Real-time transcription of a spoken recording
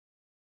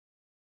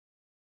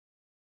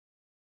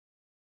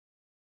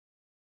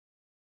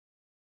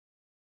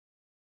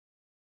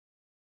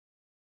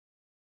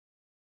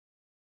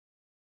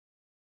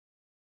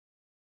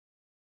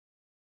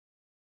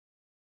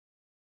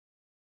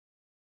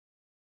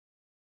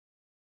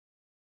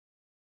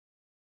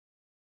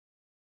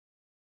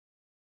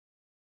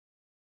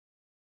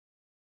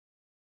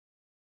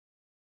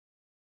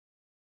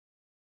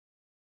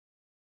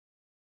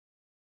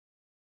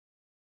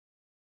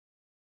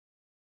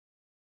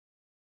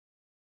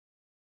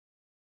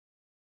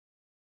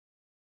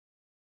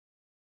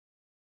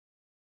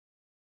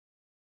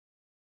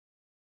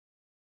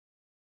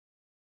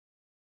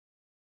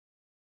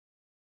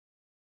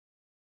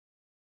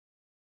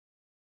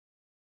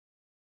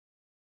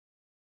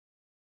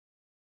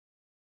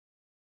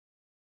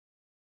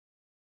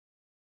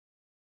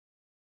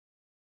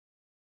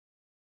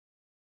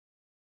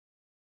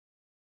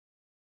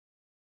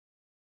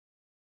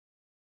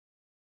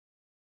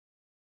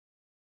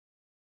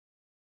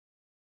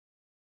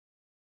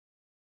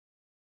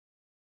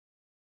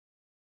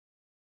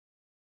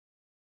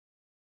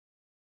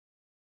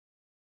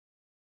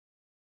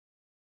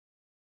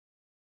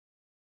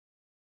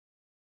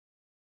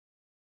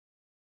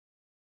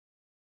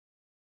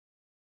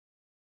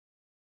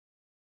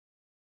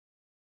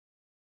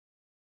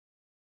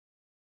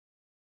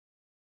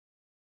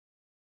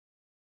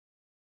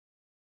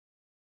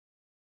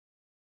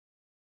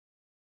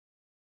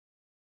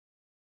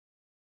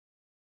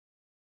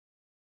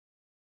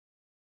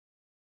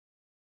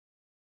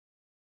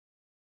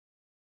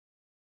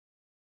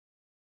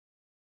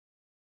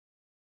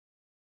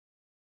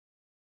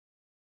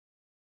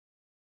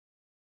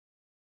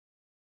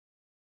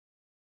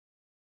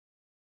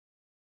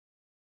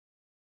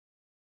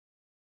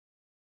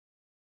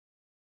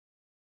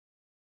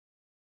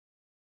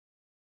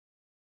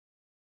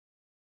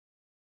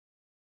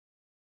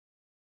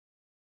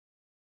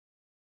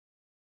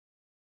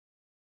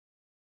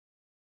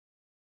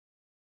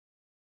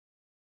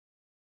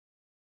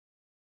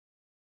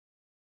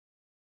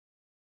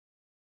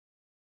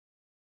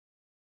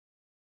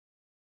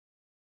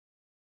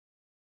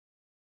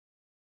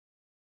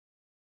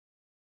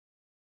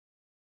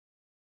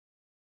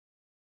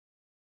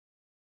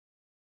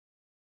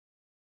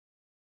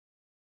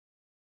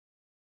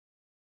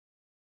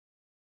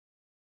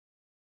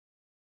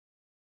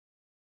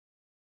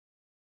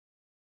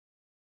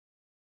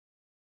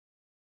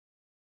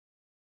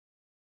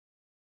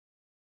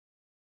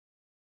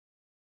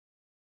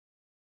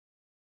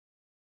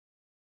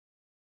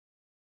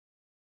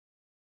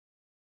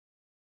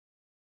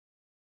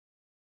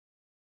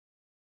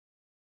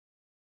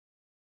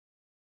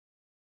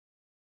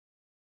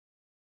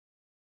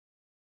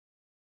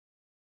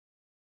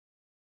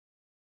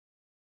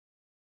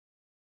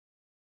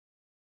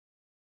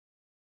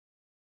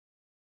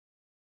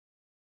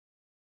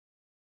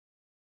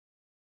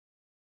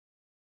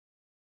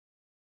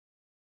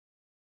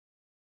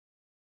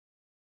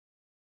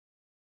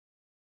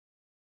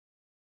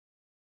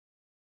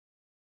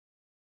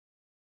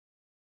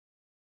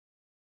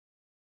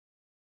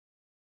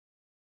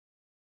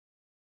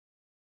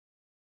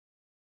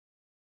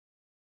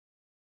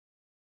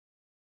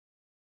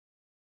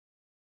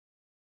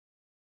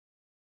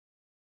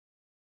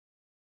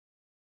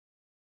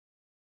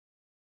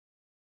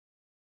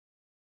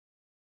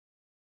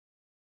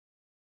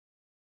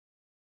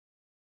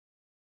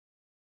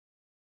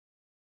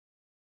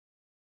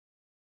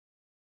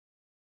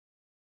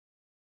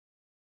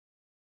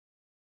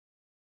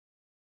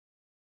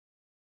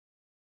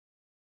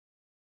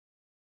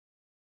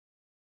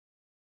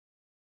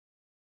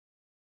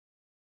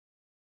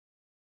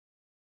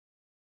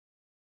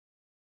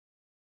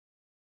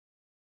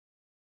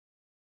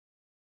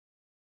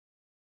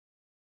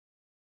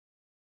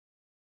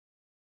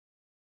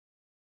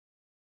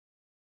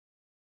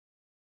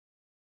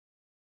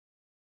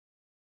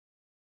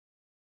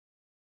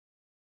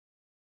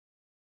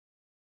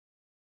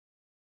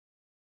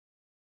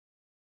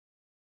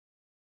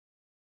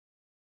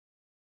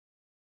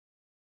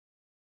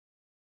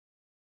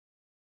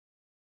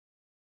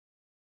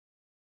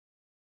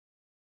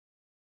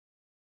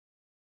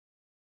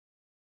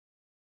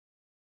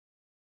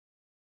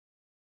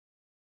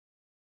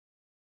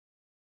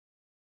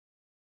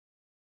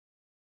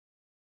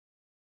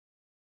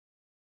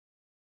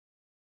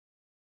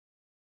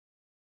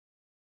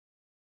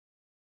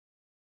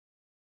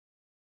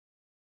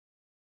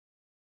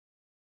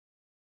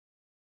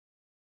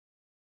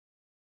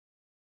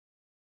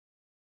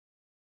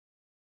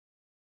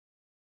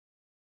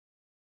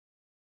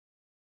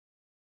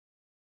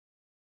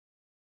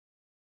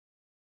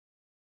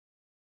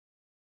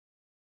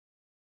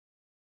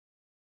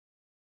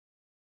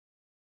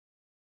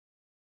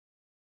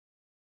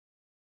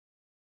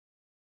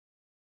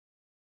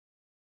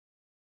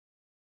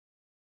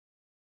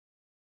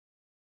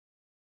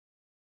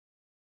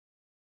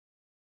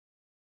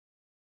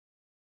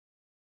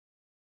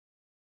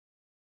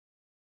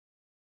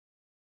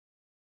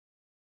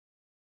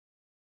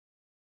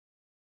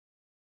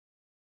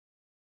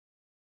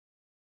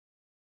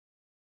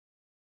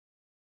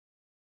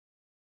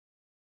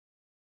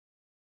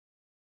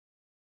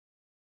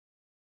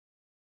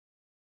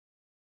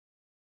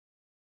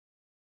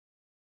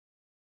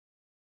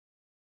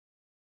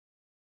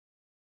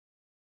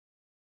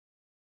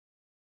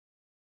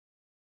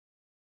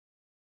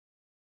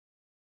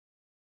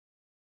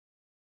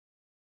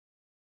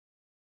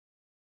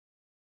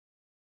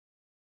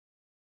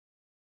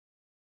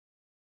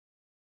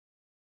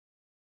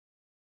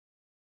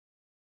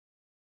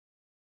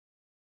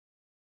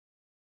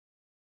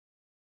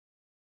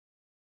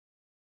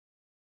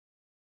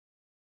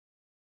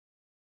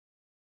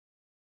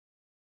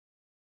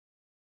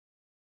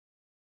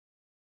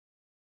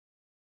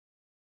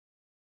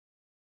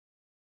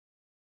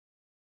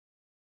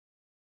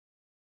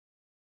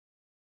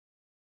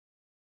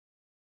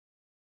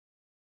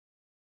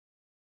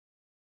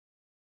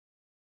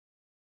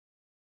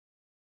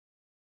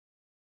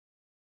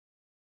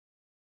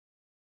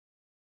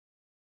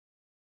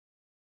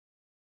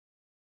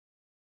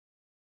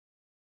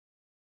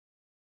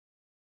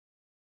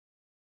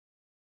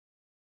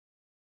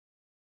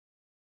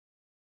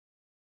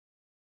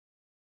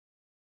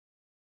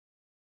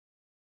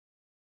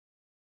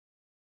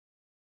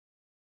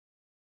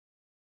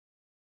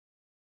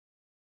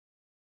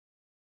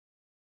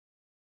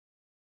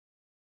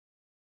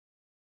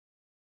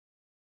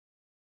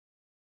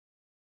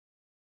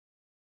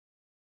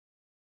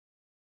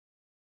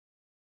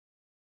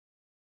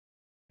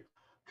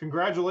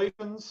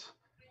congratulations,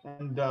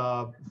 and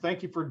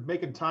thank you for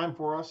making time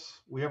for us.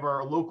 We have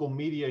our local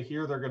media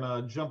here. They're going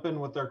to jump in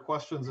with their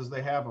questions as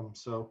they have them.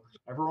 So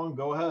everyone,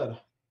 go ahead.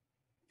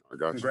 I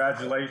got you.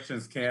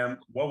 Congratulations, Cam.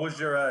 What was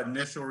your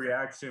initial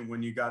reaction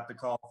when you got the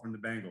call from the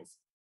Bengals?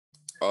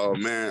 Oh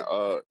man,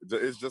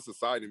 it's just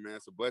exciting, man.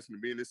 It's a blessing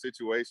to be in this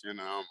situation.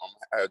 I'm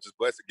just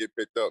blessed to get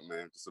picked up,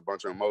 man. Just a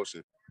bunch of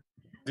emotion.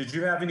 Did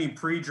you have any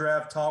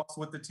pre-draft talks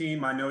with the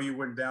team? I know you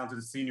went down to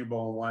the Senior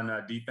Bowl and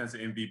won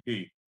defensive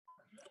MVP.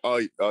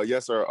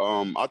 Yes, sir.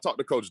 I talked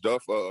to Coach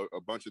Duff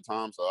a bunch of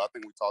times. I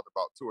think we talked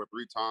about 2 or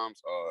 3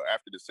 times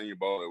after the Senior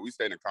Bowl. We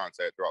stayed in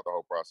contact throughout the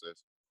whole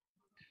process.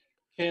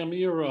 Cam,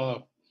 you're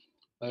a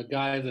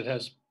guy that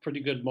has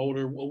pretty good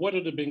motor. What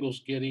are the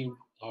Bengals getting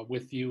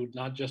with you,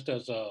 not just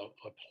as a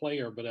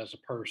player, but as a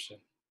person?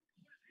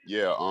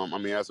 Yeah, I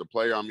mean, as a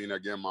player, I mean,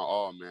 again, my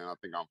all, man. I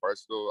think I'm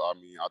versatile. I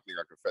mean, I think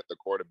I can affect the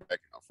quarterback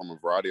from a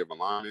variety of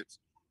alignments.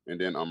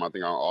 And then I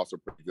think I'm also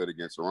pretty good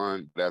against the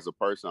run. But as a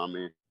person, I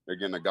mean,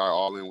 again, a guy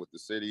all in with the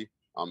city.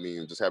 I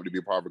mean, just happy to be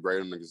a part of a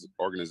great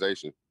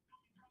organization.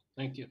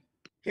 Thank you.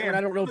 Cam,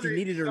 I don't know if you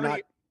need it or not.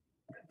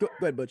 Go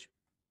ahead, Butch.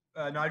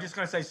 No, I was just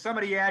going to say some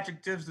of the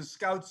adjectives the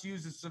scouts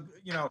use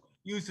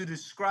to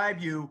describe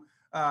you: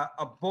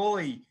 a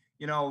bully,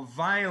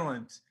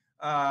 violent,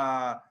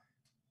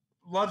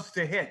 loves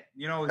to hit.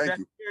 Is that a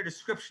fair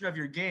description of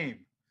your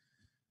game?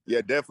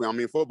 Yeah, definitely. I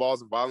mean, football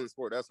is a violent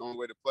sport. That's the only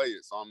way to play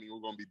it. So, I mean,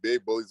 we're going to be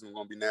big bullies. We're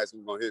going to be nasty.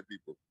 We're going to hit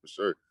people for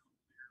sure.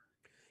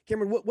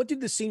 Cameron, what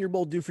did the Senior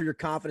Bowl do for your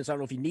confidence? I don't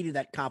know if you needed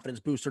that confidence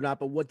boost or not,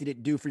 but what did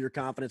it do for your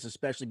confidence,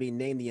 especially being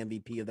named the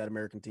MVP of that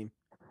American team?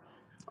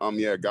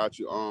 Yeah, got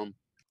you.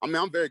 I mean,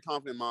 I'm very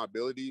confident in my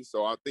ability,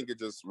 so I think it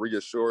just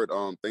reassured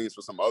things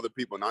for some other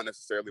people, not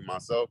necessarily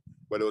myself,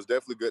 but it was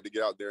definitely good to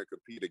get out there and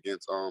compete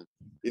against,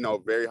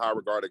 very high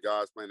regarded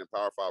guys playing in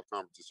Power 5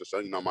 conferences to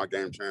show, my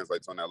game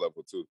translates on that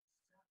level too.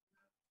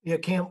 Yeah,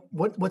 Cam,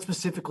 what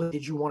specifically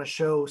did you want to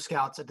show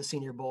scouts at the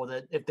Senior Bowl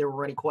that if there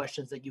were any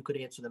questions that you could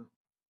answer them?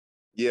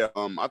 Yeah,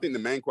 I think the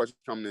main question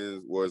coming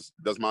in was,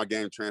 does my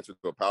game transfer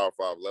to a Power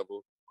 5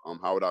 level?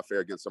 How would I fare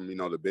against some,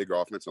 the bigger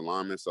offensive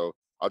linemen? So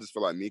I just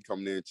feel like me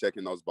coming in,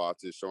 checking those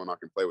boxes, showing I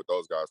can play with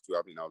those guys too.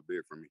 I think that was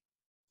big for me.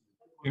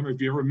 Have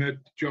you ever met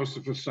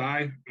Joseph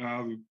Asai,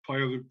 the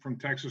player from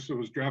Texas that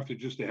was drafted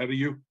just ahead of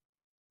you?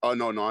 Oh,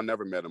 no, I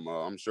never met him.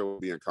 I'm sure we'll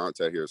be in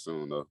contact here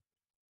soon, though.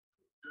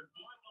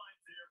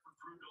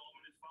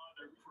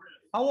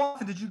 How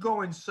often did you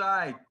go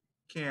inside,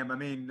 Cam? I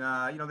mean,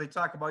 they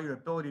talk about your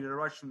ability to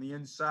rush from the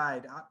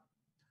inside.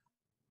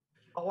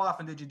 How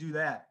often did you do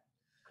that?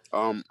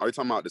 Are you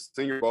talking about the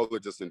Senior Bowl or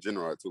just in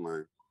general at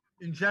Tulane?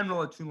 In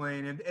general at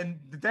Tulane, and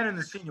then in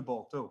the Senior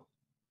Bowl too.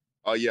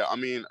 Yeah, I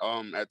mean,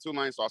 at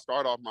Tulane, so I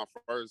started off my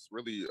first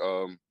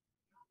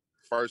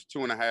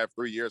 2.5,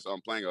 3 years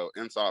playing an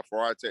inside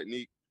forward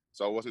technique.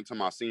 So it wasn't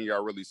until my senior year I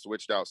really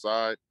switched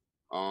outside.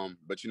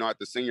 But at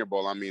the Senior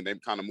Bowl, I mean, they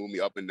kind of moved me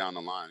up and down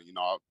the line.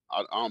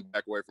 I don't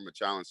back away from a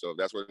challenge. So if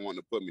that's where they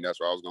wanted to put me, that's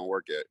where I was going to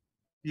work at.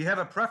 Do you have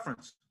a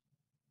preference?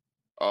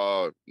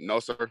 No,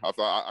 sir. I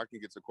thought I can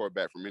get to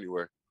quarterback from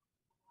anywhere.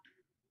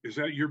 Is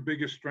that your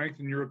biggest strength,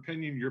 in your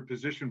opinion, your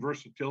position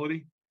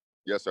versatility?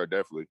 Yes, sir,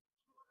 definitely.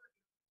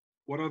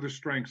 What other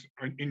strengths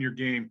are in your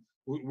game?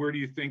 Where do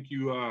you think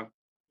you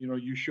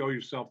show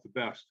yourself the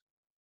best?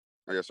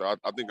 Yes, sir.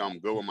 I think I'm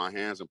good with my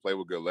hands and play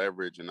with good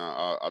leverage. And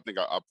I think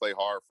I play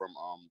hard from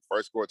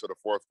first quarter to the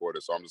fourth quarter.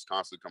 So I'm just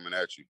constantly coming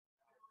at you.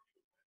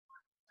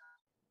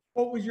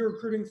 What was your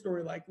recruiting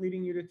story like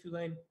leading you to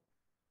Tulane?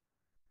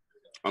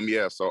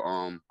 Yeah, so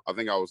I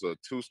think I was a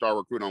 2-star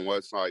recruit on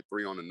one side,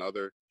 3 on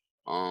another.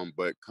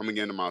 But coming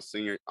into my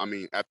senior,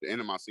 at the end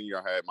of my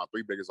senior, I had my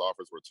 3 biggest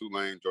offers were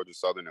Tulane, Georgia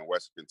Southern, and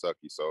Western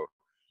Kentucky. So,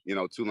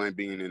 Tulane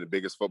being in the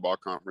biggest football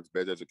conference,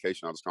 best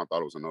education, I just kind of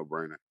thought it was a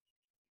no-brainer.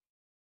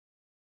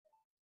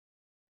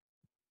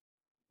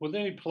 Were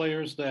there any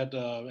players that,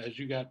 as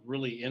you got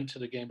really into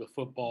the game of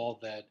football,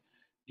 that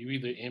you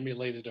either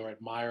emulated or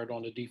admired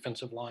on the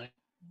defensive line?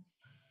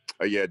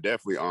 Yeah,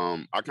 definitely.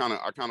 I kind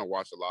of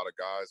watched a lot of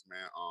guys,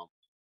 man.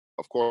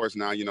 Of course,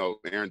 now,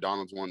 Aaron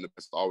Donald's one of the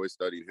best. Always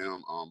studied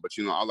him. But,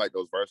 I like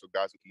those versatile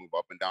guys who can move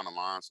up and down the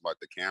line. So like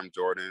the Cam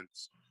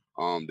Jordans,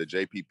 the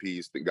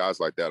JPPs, the guys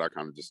like that, I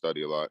kind of just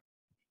study a lot.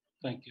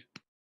 Thank you.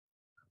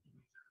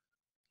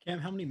 Cam,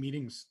 how many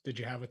meetings did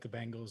you have with the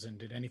Bengals, and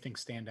did anything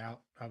stand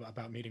out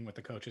about meeting with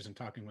the coaches and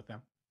talking with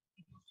them?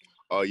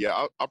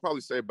 Yeah, I'll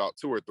probably say about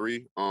 2 or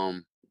 3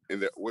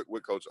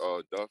 with Coach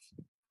Duff.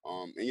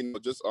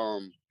 And, just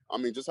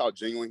how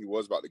genuine he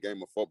was about the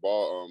game of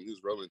football. He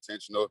was real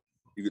intentional.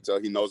 You could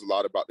tell he knows a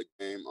lot about the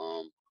game.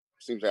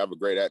 Seems to have a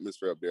great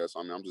atmosphere up there. So,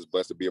 I'm just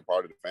blessed to be a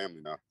part of the family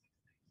now.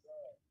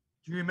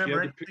 Do you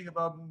remember anything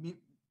about me?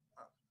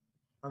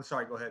 I'm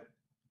sorry, go ahead.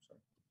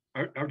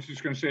 I was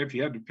just going to say, if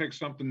you had to pick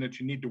something that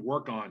you need to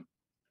work on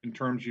in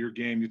terms of your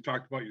game, you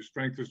talked about your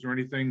strength. Is there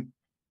anything,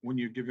 when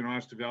you give an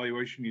honest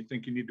evaluation, you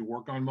think you need to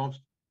work on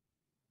most?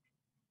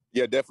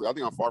 Yeah, definitely. I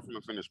think I'm far from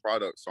a finished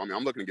product. So,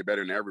 I'm looking to get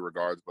better in every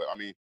regards. But,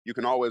 you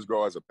can always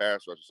grow as a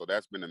pass rusher. So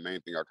that's been the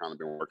main thing I've kind of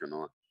been working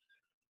on.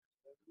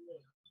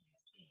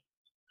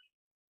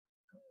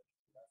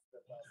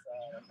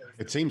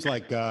 It seems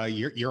like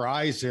your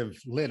eyes have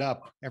lit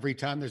up every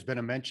time there's been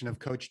a mention of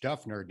Coach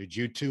Duffner. Did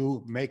you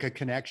two make a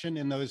connection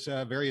in those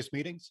various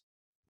meetings?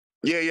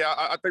 Yeah.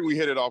 I think we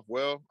hit it off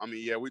well. I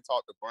mean, yeah, we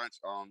talked a bunch,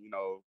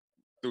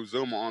 through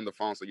Zoom or on the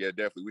phone. So yeah,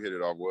 definitely we hit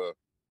it off well.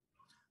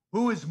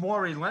 Who is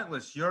more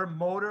relentless, your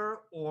motor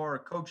or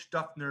Coach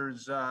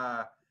Duffner's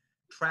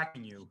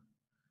tracking you?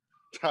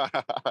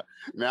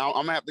 Now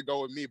I'm gonna have to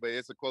go with me, but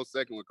it's a close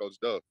second with Coach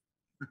Duff.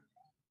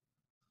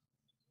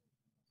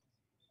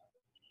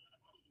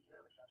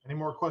 Any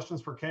more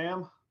questions for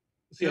Cam?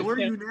 So where are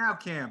you now,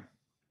 Cam?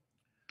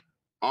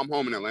 I'm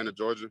home in Atlanta,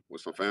 Georgia,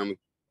 with some family.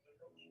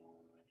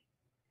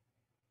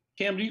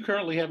 Cam, do you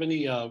currently have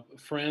any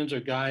friends or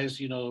guys,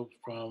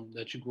 from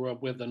that you grew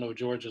up with? I know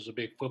Georgia's a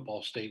big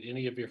football state.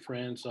 Any of your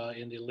friends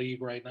in the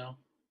league right now?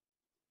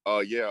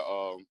 Yeah.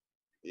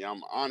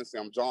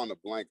 I'm drawing a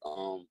blank.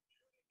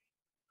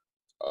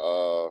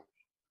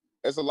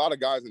 There's a lot of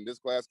guys in this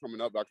class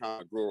coming up that I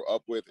kind of grew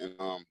up with, and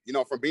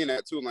from being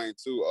at Tulane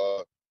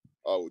too.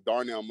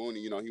 Darnell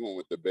Mooney, he went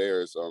with the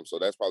Bears, so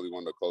that's probably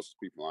one of the closest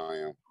people I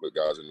am with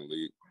guys in the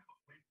league.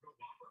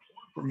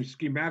 From a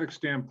schematic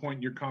standpoint,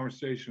 in your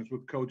conversations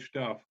with Coach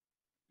Duff,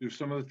 do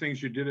some of the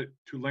things you did at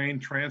Tulane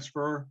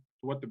transfer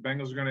to what the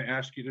Bengals are going to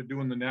ask you to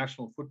do in the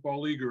National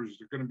Football League, or is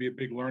there going to be a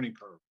big learning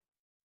curve?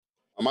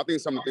 I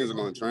think some of the things are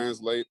going to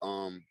translate.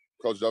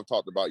 Coach Duff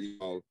talked about,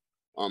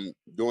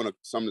 doing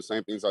some of the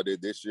same things I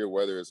did this year,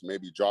 whether it's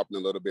maybe dropping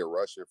a little bit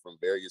rushing from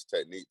various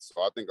techniques.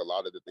 So I think a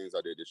lot of the things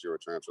I did this year are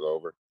transferred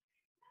over.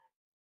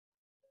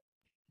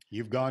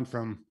 You've gone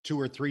from 2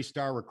 or 3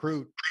 star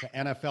recruit to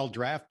NFL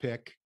draft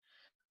pick.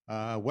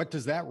 What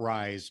does that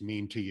rise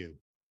mean to you?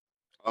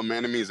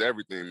 Man, it means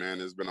everything, man.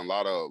 There's been a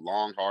lot of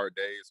long, hard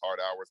days, hard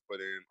hours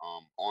put in,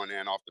 on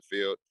and off the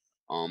field.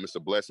 It's a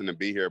blessing to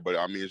be here, but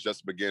I mean, it's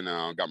just the beginning.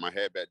 I got my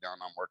head back down.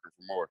 I'm working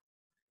for more.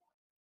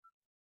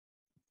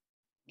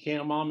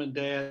 Cam, mom and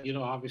dad,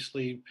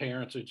 obviously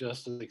parents are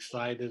just as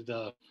excited.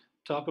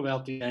 Talk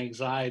about the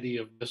anxiety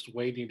of just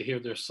waiting to hear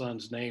their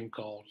son's name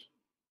called.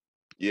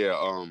 Yeah,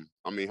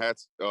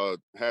 hats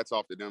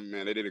off to them,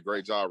 man. They did a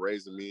great job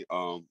raising me.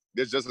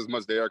 It's just as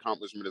much their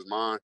accomplishment as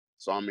mine.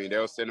 So they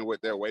were sitting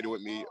with there waiting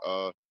with me,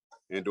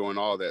 and doing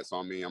all that. So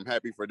I'm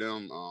happy for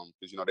them,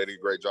 because they did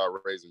a great job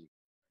raising me.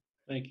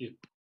 Thank you.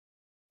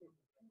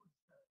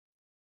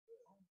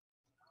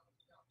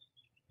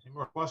 Any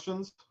more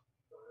questions?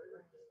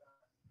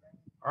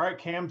 All right,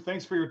 Cam,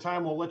 thanks for your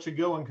time. We'll let you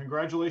go, and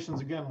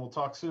congratulations again. We'll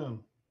talk soon.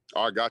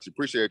 All right, got you.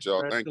 Appreciate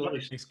y'all. Thank you.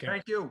 Thanks, Cam.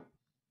 Thank you.